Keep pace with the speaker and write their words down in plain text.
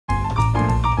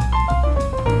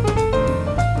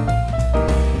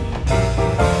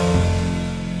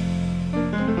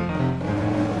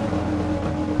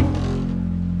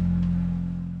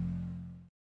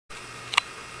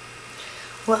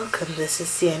Welcome, this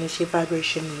is the energy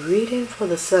vibration reading for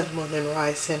the sun, moon, and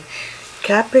rising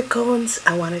Capricorns.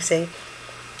 I want to say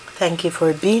thank you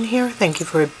for being here. Thank you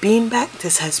for being back.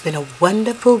 This has been a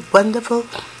wonderful, wonderful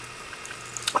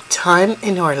time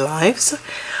in our lives.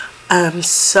 I'm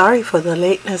sorry for the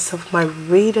lateness of my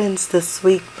readings this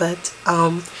week, but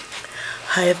I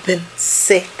have been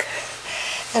sick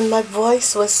and my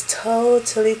voice was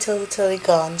totally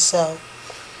gone. So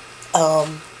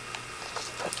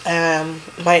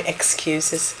my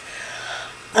excuses.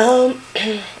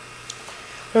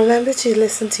 Remember to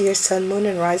listen to your sun, moon,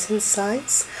 and rising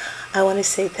signs. I want to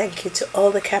say thank you to all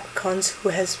the Capricorns who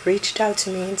has reached out to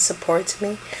me and supported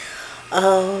me.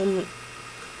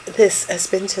 This has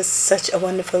been just such a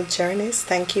wonderful journey.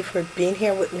 Thank you for being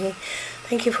here with me.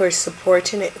 Thank you for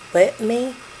supporting it with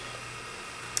me.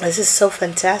 This is so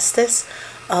fantastic.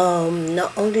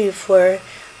 Not only for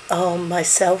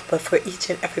myself, but for each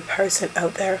and every person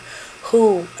out there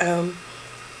who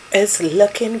is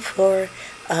looking for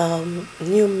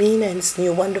new meanings,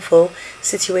 new wonderful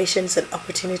situations and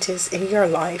opportunities in your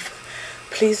life.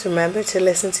 Please remember to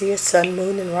listen to your sun,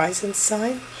 moon, and rising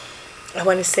sign. I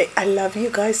want to say I love you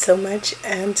guys so much,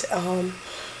 and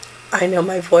I know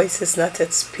my voice is not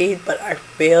at speed, but I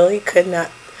really could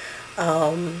not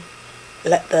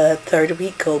let the third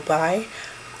week go by.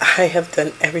 I have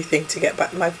done everything to get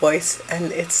back my voice,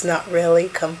 and it's not really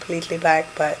completely back,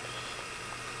 but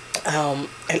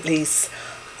at least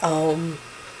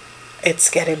it's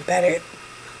getting better.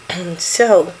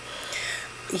 So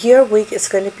your week is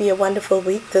going to be a wonderful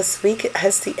week. This week it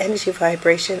has the energy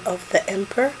vibration of the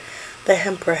Emperor. The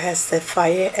Emperor has the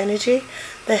fire energy.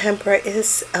 The Emperor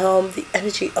is the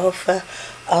energy of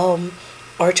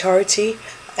authority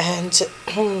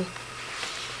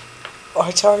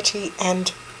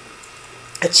and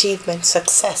achievement,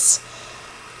 success.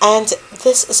 And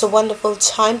this is a wonderful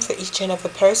time for each and every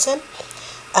person.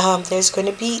 There's going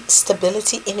to be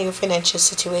stability in your financial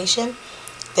situation.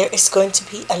 There is going to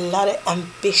be a lot of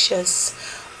ambitious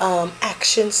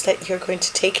actions that you're going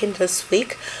to take in this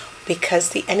week, because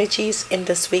the energies in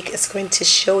this week is going to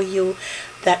show you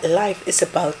that life is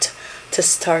about to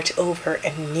start over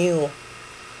and new.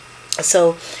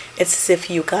 So it's as if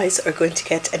you guys are going to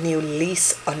get a new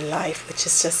lease on life, which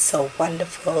is just so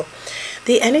wonderful.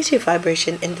 The energy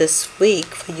vibration in this week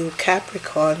for you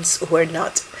Capricorns who are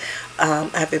not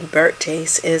having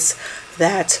birthdays is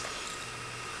that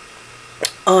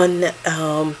on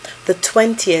the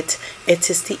 20th, it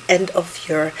is the end of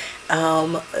your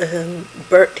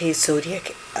birthday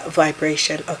zodiac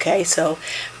vibration. Okay, so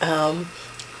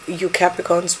you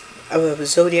Capricorns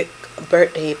zodiac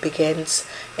birthday begins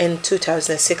in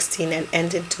 2016 and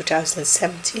ends in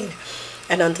 2017,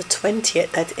 and on the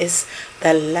 20th, that is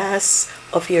the last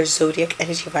of your zodiac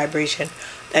energy vibration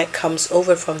that comes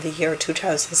over from the year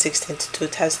 2016 to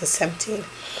 2017.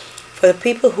 For the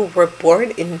people who were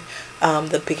born in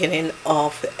the beginning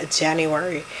of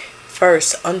January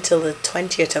 1st until the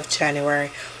 20th of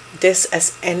January, this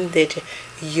has ended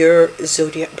your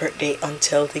zodiac birthday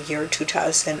until the year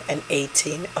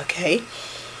 2018. Okay,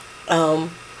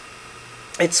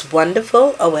 it's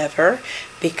wonderful, however,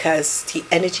 because the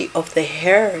energy of the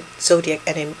hair zodiac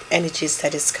energies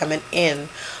that is coming in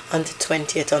on the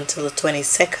 20th until the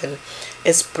 22nd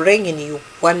is bringing you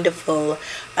wonderful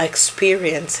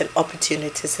experience and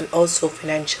opportunities, and also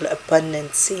financial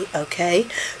abundance. Okay,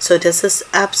 so this is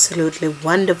absolutely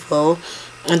wonderful,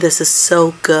 and this is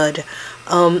so good.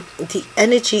 The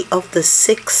energy of the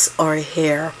 6 are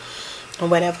here,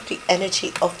 and whenever the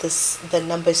energy of the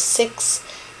number 6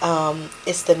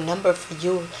 is the number for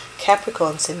you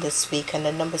Capricorns in this week, and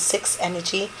the number 6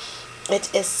 energy, it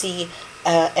is the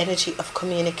energy of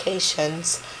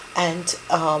communications and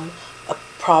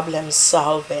problem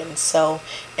solving. So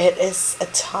it is a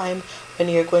time when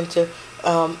you're going to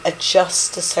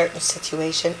adjust to certain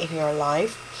situation in your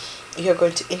life. You're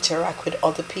going to interact with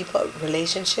other people,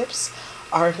 relationships,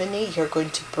 harmony. You're going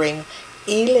to bring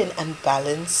healing and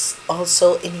balance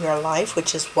also in your life,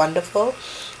 which is wonderful.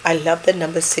 I love the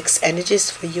number 6 energies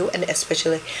for you, and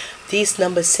especially these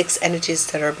number 6 energies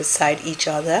that are beside each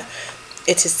other.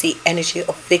 It is the energy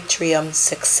of victory and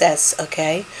success.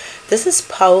 Okay, this is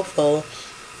powerful.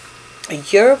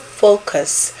 Your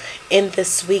focus in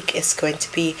this week is going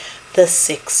to be the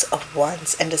 6 of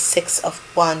Wands, and the 6 of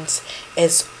Wands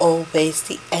is always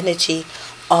the energy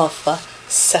of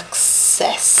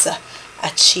success,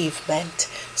 achievement.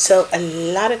 So a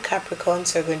lot of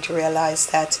Capricorns are going to realize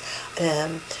that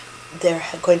they're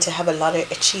going to have a lot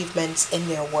of achievements in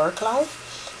their work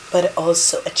life, but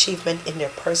also achievement in their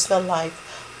personal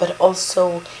life, but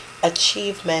also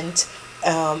achievement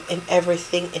in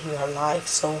everything in your life.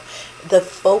 So the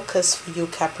focus for you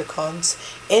Capricorns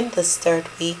in this third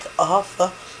week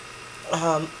of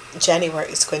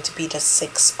January is going to be the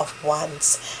Six of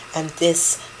Wands, and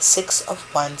this Six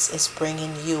of Wands is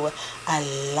bringing you a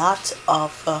lot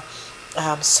of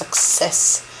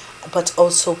success, but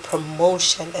also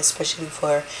promotion, especially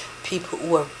for people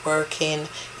who are working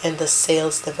in the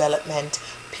sales development,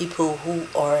 people who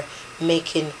are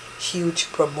making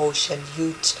huge promotion,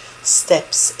 huge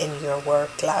steps in your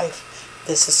work life.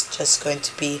 This is just going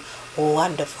to be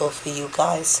wonderful for you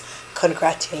guys.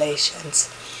 Congratulations.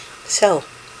 So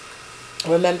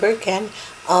remember again,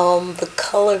 the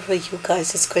color for you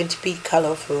guys is going to be color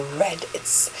of red.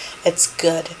 It's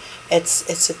good.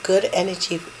 It's a good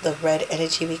energy, the red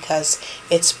energy, because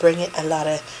it's bringing a lot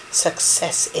of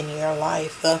success in your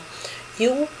life.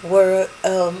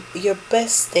 Your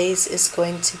best days is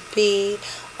going to be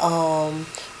on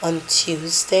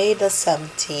Tuesday the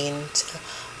 17th,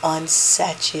 on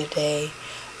Saturday,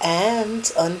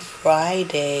 and on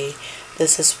Friday.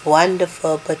 This is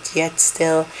wonderful, but yet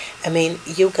still, I mean,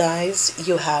 you guys,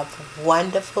 you have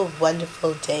wonderful,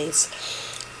 wonderful days.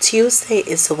 Tuesday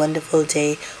is a wonderful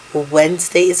day.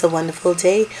 Wednesday is a wonderful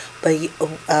day, but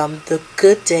the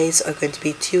good days are going to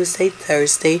be Tuesday,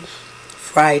 Thursday,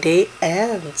 Friday,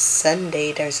 and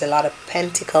Sunday. There's a lot of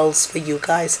pentacles for you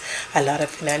guys. A lot of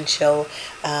financial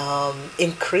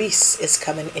increase is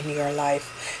coming in your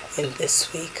life in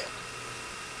this week.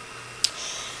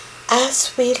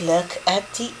 As we look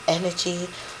at the energy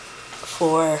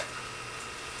for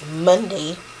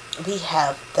Monday, we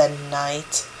have the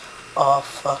Knight of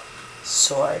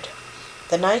Sword.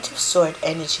 The Knight of Sword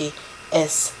energy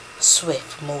is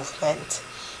swift movement.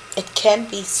 It can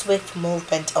be swift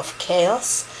movement of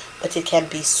chaos, but it can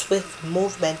be swift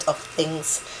movement of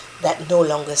things that no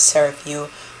longer serve you,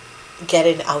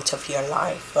 getting out of your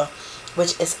life,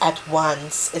 which is at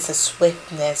once, is a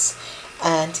swiftness.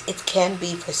 And it can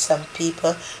be for some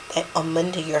people that on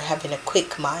Monday you're having a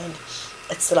quick mind.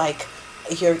 It's like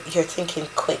you're thinking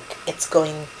quick. It's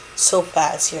going so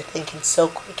fast. You're thinking so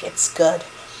quick. It's good.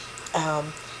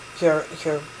 You're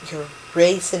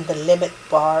raising the limit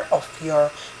bar of your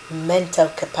mental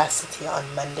capacity on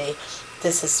Monday.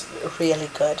 This is really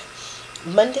good.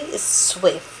 Monday is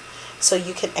swift, so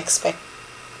you can expect,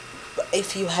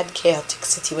 if you had chaotic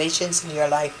situations in your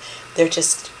life, they're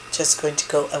just going to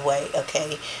go away.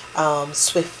 Okay,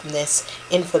 swiftness,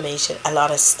 information, a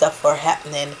lot of stuff are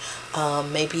happening.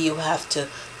 Maybe you have to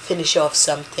finish off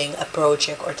something, a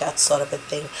project or that sort of a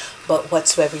thing, but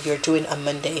whatsoever you're doing on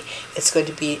Monday, it's going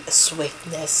to be a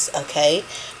swiftness. Okay,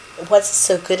 what's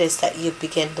so good is that you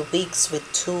begin the weeks with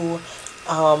two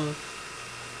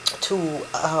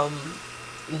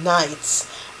nights,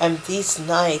 and these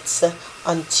nights,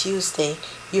 on Tuesday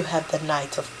you have the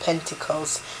Knight of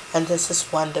Pentacles, and this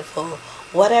is wonderful.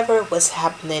 Whatever was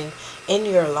happening in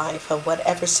your life and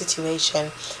whatever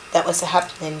situation that was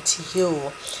happening to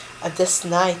you, this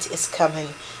night is coming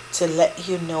to let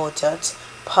you know that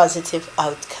positive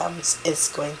outcomes is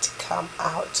going to come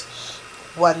out.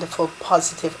 Wonderful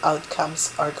positive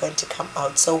outcomes are going to come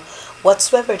out. So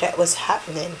whatsoever that was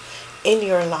happening in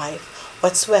your life,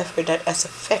 whatsoever that has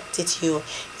affected you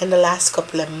in the last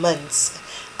couple of months,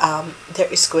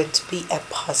 there is going to be a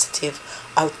positive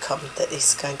outcome that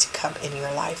is going to come in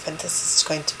your life, and this is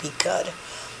going to be good.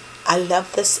 I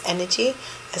love this energy,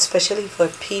 especially for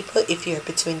people if you're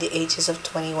between the ages of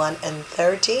 21 and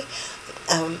 30.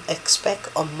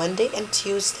 Expect on Monday and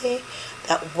Tuesday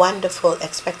that wonderful,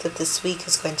 expect that this week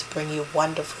is going to bring you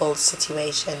wonderful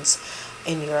situations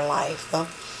in your life.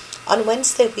 On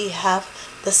Wednesday we have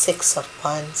the Six of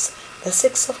Wands. The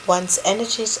Six of Wands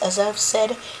energies, as I've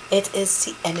said, it is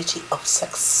the energy of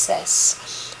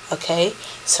success. Okay,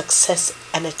 success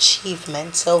and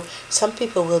achievement. So some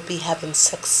people will be having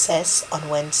success on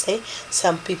Wednesday.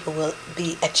 Some people will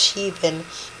be achieving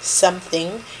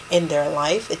something in their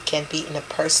life. It can be in a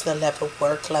personal level,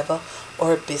 work level,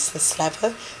 or business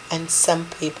level. And some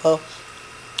people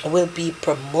will be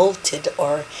promoted,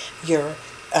 or your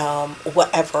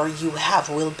whatever you have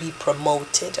will be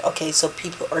promoted. Okay, so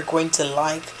people are going to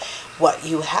like what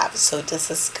you have, so this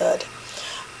is good.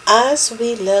 As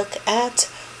we look at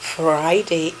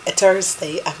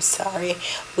Thursday,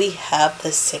 we have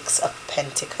the Six of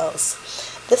Pentacles.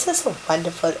 This is a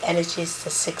wonderful energy, the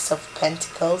Six of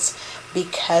Pentacles,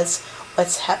 because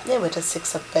what's happening with the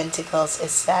Six of Pentacles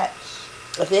is that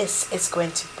this is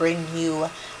going to bring you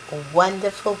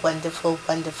wonderful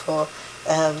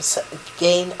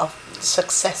gain of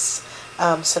success,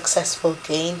 successful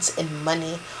gains in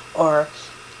money, or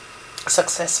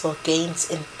successful gains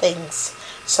in things.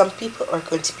 Some people are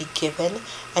going to be given,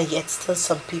 and yet still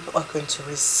some people are going to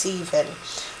receive it.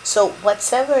 So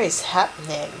whatever is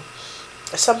happening,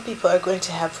 some people are going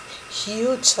to have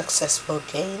huge successful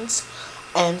gains,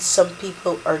 and some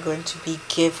people are going to be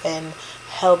given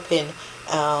helping.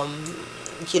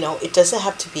 It doesn't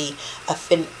have to be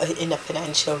in a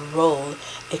financial role.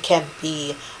 It can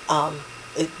be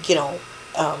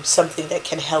something that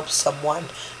can help someone,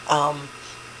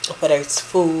 whether it's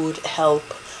food help,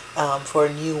 for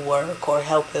new work, or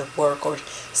help with work, or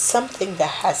something that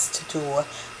has to do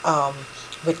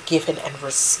with giving and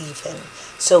receiving.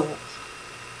 So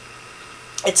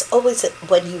it's always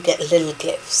when you get little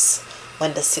gifts,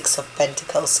 when the Six of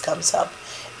Pentacles comes up.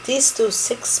 These two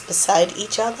six beside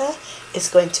each other is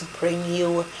going to bring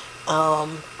you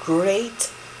great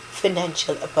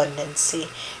financial abundance.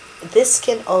 This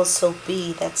can also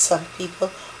be that some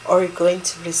people are going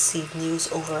to receive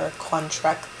news over a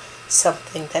contract,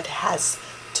 something that has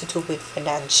to do with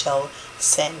financial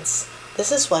sense.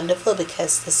 This is wonderful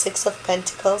because the Six of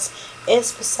Pentacles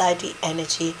is beside the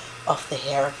energy of the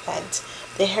Hierophant.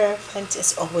 The Hierophant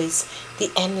is always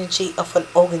the energy of an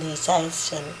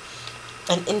organization,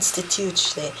 an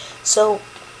institution. So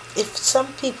if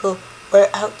some people were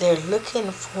out there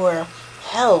looking for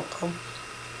help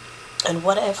in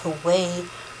whatever way,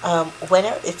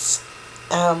 whether it's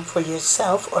for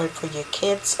yourself or for your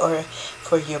kids or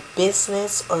for your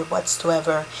business or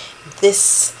whatsoever,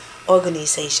 this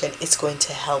organization is going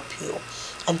to help you,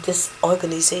 and this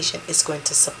organization is going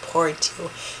to support you,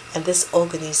 and this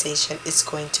organization is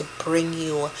going to bring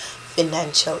you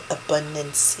financial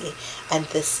abundance, and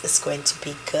this is going to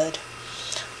be good.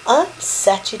 On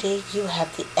Saturday, you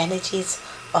have the energies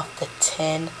of the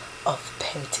Ten of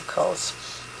Pentacles.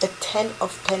 The Ten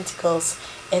of Pentacles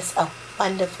is a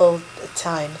wonderful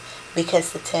time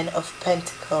because the Ten of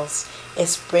Pentacles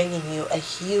is bringing you a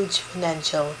huge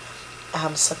financial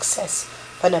success,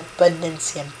 an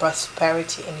abundance and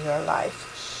prosperity in your life.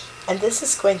 And this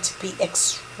is going to be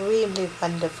extremely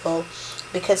wonderful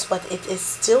because what it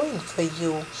is doing for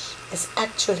you is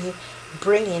actually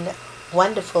bringing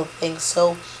wonderful things.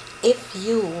 So if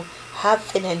you have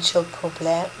financial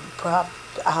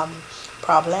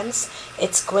problems,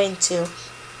 it's going to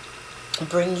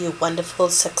bring you wonderful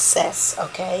success.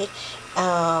 Okay,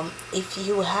 if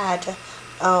you had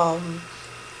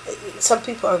some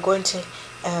people are going to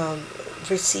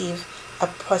receive a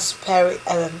prosperity,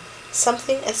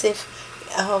 something as if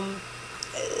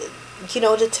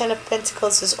the Ten of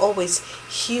Pentacles is always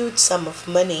huge sum of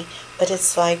money, but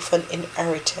it's like from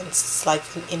inheritance, it's like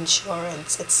from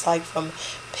insurance, it's like from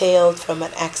payout from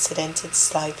an accident,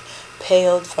 it's like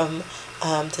payout from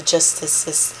the justice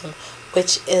system,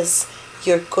 which is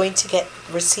you're going to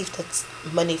receive that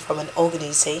money from an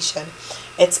organization.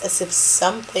 It's as if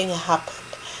something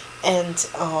happened, and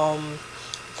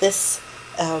this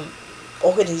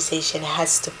organization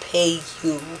has to pay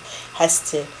you,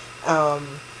 has to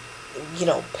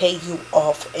pay you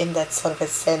off in that sort of a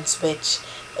sense, which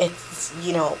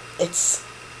it's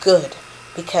good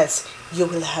because you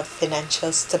will have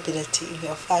financial stability in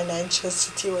your financial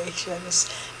situations,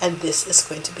 and this is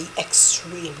going to be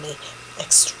extremely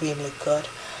good.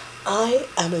 I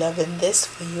am loving this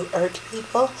for you Earth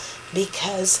people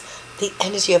because the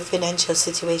energy of financial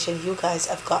situation, you guys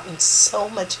have gotten so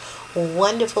much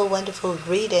wonderful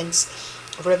readings.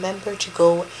 Remember to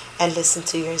go and listen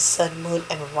to your sun, moon,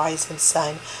 and rising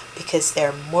sign because there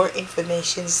are more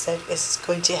information that is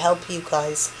going to help you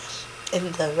guys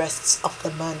in the rest of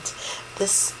the month.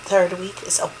 This third week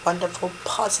is a wonderful,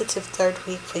 positive third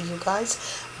week for you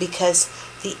guys because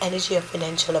the energy of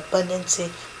financial abundance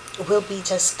will be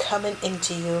just coming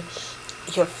into you.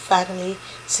 Your family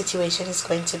situation is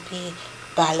going to be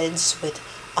balanced with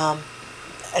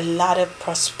a lot of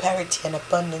prosperity and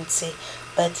abundance,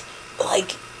 but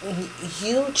like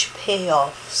huge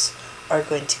payoffs are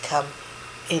going to come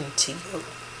into you.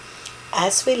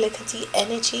 As we look at the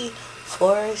energy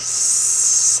for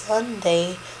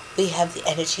Sunday, we have the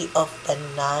energy of the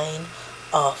Nine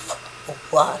of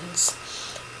Wands.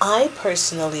 I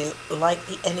personally like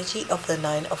the energy of the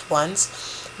Nine of Wands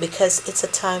because it's a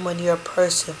time when you're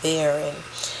persevering.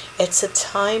 It's a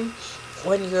time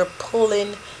when you're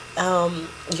pulling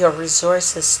your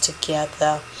resources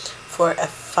together for a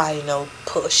final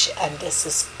push, and this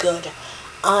is good.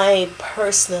 I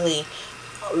personally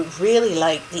really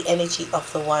like the energy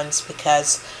of the Wands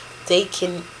because they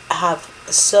can have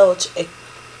such a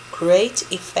great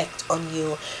effect on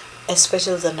you,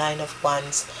 especially the Nine of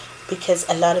Wands, because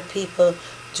a lot of people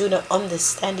do not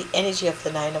understand the energy of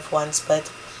the Nine of Wands,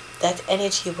 but that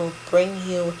energy will bring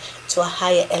you to a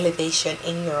higher elevation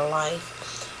in your life.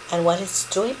 And what it's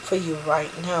doing for you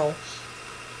right now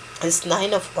is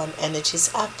Nine of One energy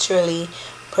is actually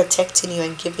protecting you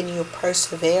and giving you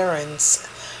perseverance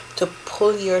to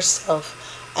pull yourself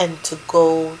and to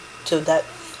go to that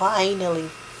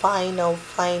final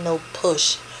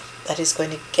push that is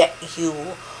going to get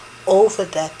you over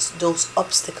those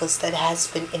obstacles that has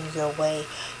been in your way,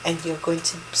 and you're going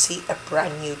to see a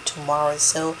brand new tomorrow.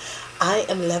 So I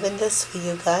am loving this for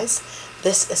you guys.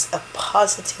 This is a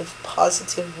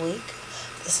positive week.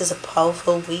 This is a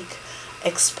powerful week.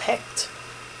 Expect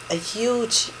a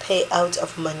huge payout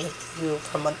of money to you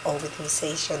from an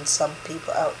organization, some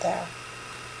people out there.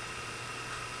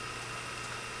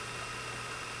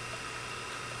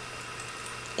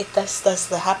 If this does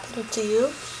happen to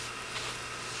you,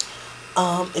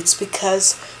 it's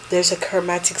because there's a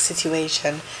karmatic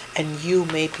situation and you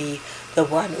may be the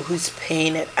one who's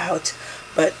paying it out.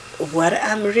 But what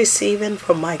I'm receiving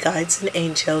from my guides and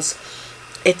angels,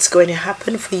 it's going to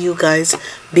happen for you guys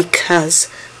because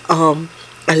a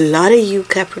lot of you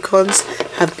Capricorns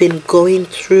have been going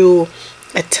through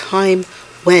a time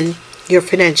when your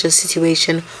financial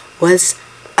situation was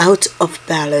out of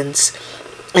balance,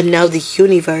 and now the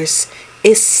universe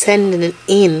is sending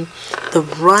in the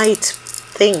right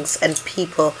things and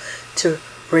people to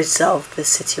resolve the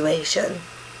situation.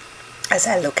 As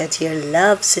I look at your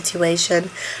love situation,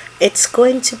 it's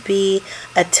going to be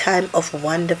a time of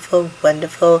wonderful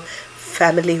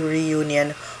family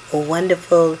reunion,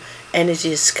 wonderful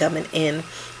energies coming in.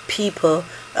 People,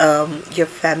 your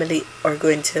family are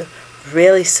going to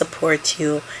really support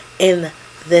you in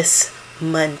this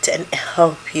month and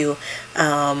help you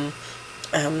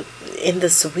in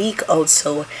this week,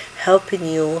 also helping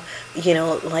you,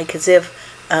 like as if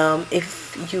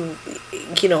you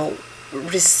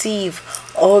receive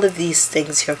all of these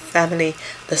things. Your family,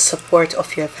 the support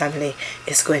of your family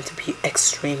is going to be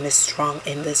extremely strong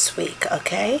in this week.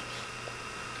 Okay,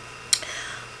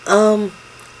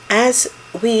 as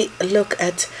we look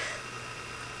at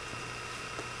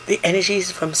the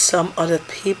energies from some other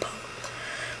people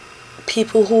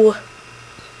who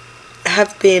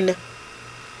have been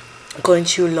going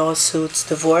through lawsuits,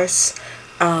 divorce,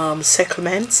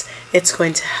 settlements, it's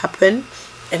going to happen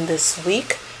in this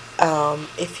week.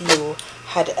 If you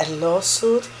had a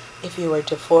lawsuit, if you were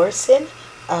divorcing,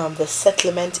 the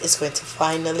settlement is going to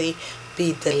finally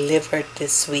be delivered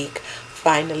this week.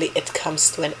 Finally, it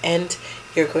comes to an end.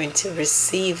 You're going to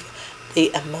receive the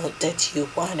amount that you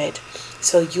wanted.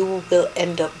 So you will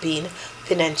end up being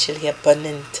financially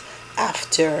abundant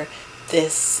after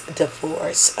this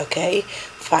divorce. Okay,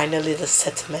 finally the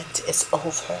settlement is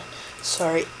over.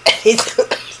 Sorry,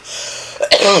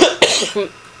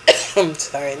 I'm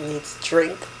sorry, I need to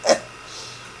drink.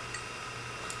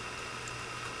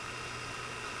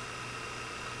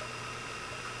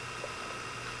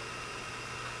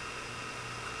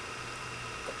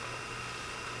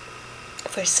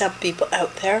 For some people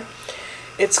out there,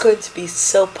 it's going to be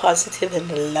so positive in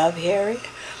the love area.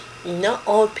 Not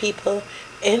all people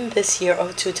in this year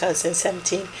of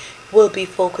 2017 will be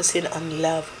focusing on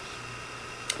love,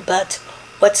 but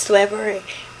whatsoever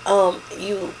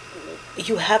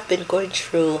you have been going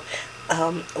through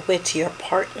with your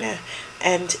partner,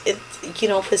 and it,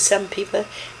 for some people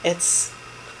it's,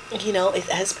 it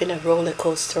has been a roller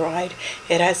coaster ride.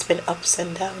 It has been ups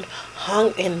and downs.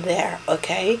 Hang in there,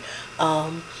 okay?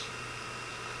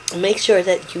 Make sure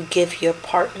that you give your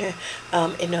partner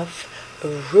enough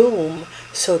room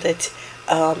so that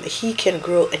he can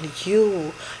grow and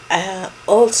you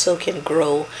also can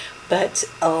grow. But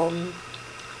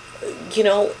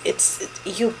it's,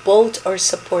 you both are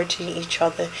supporting each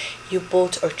other. You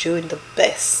both are doing the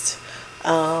best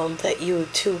that you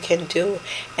two can do,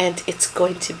 and it's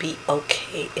going to be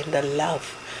okay in the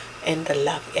love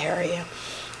area.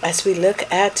 As we look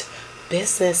at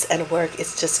business and work,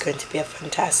 it's just going to be a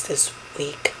fantastic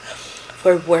week.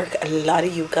 For work, a lot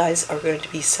of you guys are going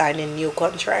to be signing new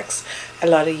contracts. A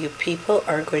lot of you people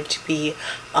are going to be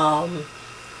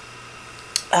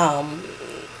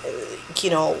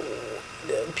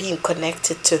being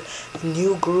connected to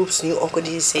new groups, new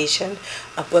organization,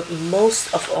 but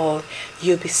most of all,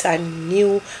 you'll be signing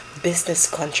new business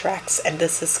contracts, and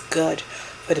this is good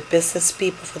for the business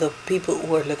people. For the people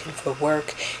who are looking for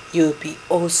work, you'll be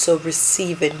also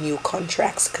receiving new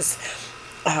contracts, because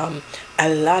a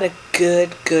lot of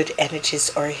good energies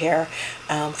are here.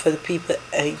 For the people,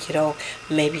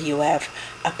 maybe you have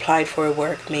applied for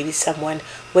work, maybe someone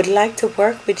would like to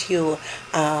work with you,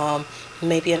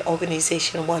 maybe an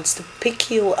organization wants to pick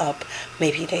you up,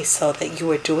 maybe they saw that you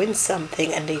were doing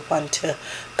something and they want to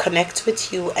connect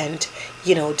with you and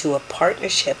do a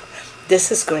partnership. this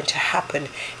is going to happen.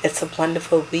 It's a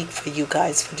wonderful week for you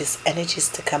guys, for these energies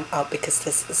to come out, because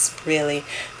this is really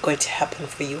going to happen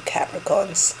for you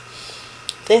Capricorns.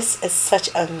 This is such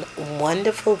a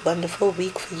wonderful, wonderful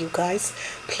week for you guys.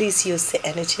 Please use the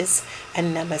energies,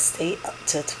 and namaste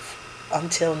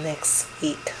until next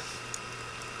week.